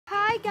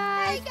Hi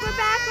guys, we're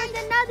back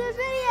with another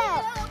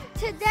video.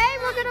 Today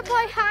we're gonna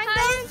play hide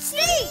and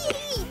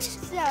seek.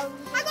 So y'all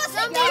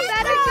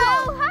better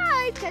go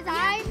hide, cause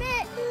I'm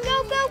it.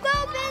 Go, go,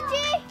 go,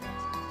 Benji.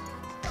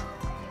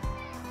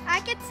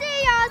 I can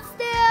see y'all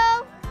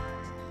still.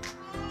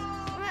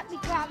 Let me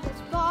grab this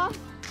ball.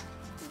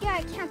 You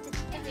gotta count to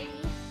 30.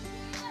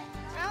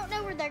 I don't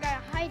know where they're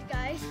gonna hide,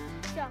 guys.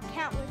 So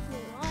count with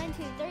me. 1,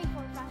 2, 3,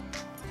 4,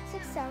 5,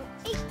 6, 7,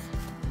 8,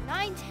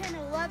 9, 10,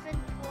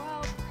 11,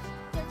 12,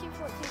 13,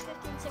 14,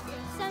 15, 16,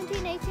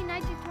 17, 18,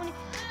 19, 20.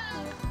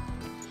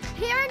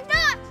 Here or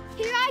not,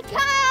 here I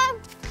come.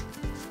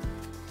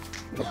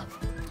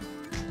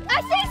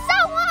 I see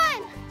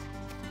someone.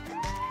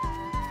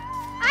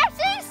 I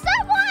see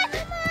someone.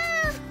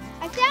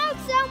 I found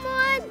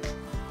someone.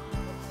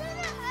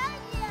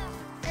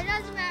 It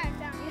doesn't matter, I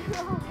found you.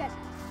 Okay.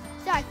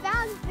 So I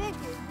found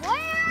Benji.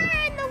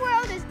 Where in the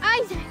world is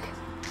Isaac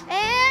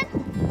and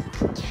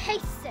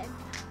Kason?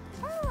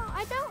 Oh,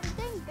 I don't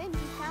think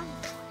Benji found me.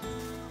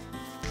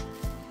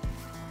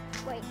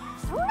 Wait,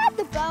 someone at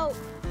the boat.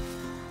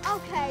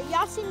 Okay,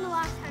 y'all seen the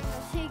last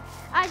time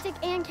Isaac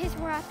and Kason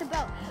were at the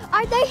boat.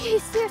 Are they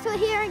seriously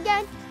here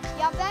again?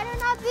 Y'all better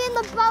not be in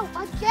the boat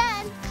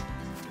again.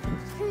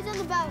 Who's in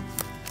the boat?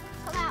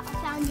 Come out, I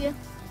found you.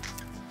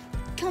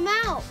 Come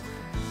out.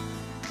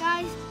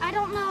 Guys, I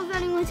don't know if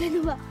anyone's in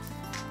the boat.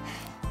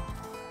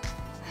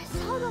 I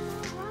saw them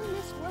all run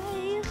this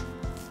way.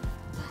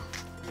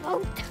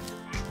 Boat.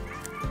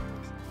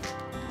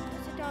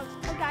 There's a dog.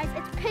 Oh guys,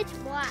 it's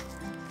pitch black.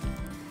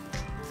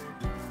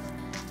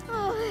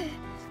 Oh,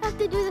 I have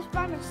to do this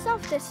by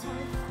myself this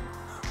time.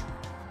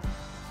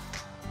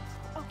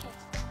 Okay.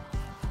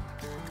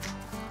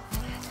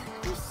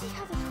 Let's see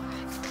how this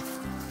works.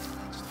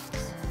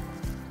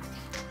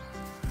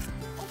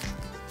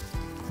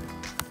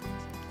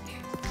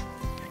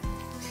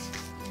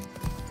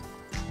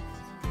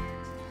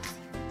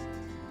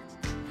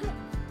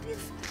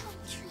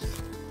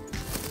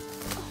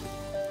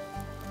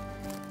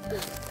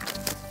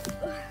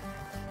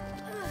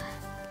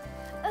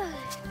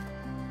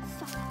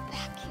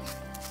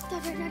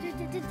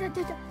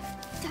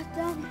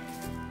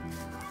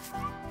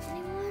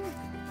 Anyone?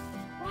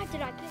 Why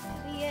did I pick to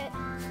be it?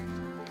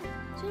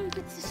 So you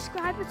could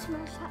subscribe and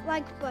smash that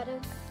like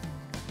button.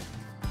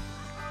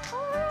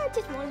 Or I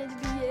just wanted to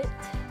be it.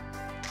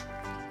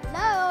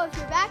 Hello, if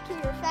you're back here,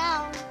 you're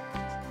found.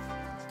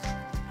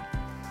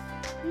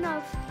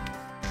 No.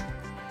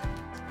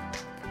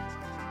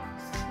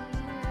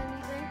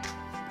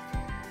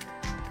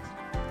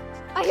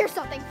 I hear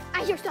something.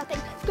 I hear something.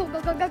 Go,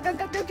 go, go, go, go,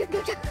 go, go, go,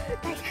 go, go.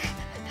 Guys,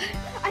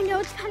 I know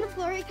it's kind of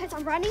blurry because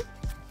I'm running,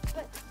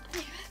 but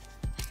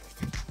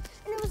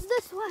and it was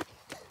this way.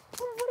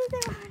 Oh, what are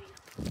they hiding?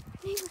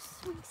 They were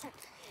swing set.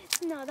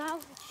 No, that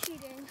was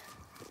cheating.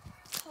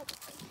 Probably.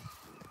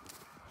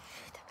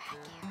 They're back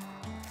here.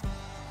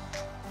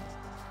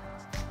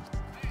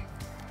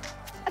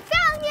 I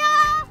found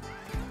y'all!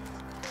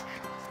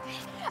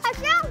 I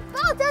found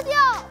both of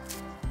y'all!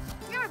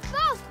 You're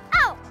both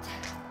out!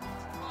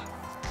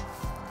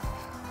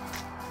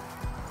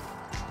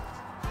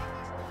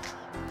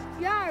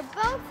 You're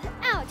both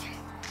out.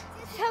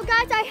 So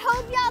guys, I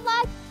hope y'all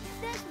liked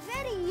this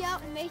video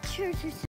and make sure to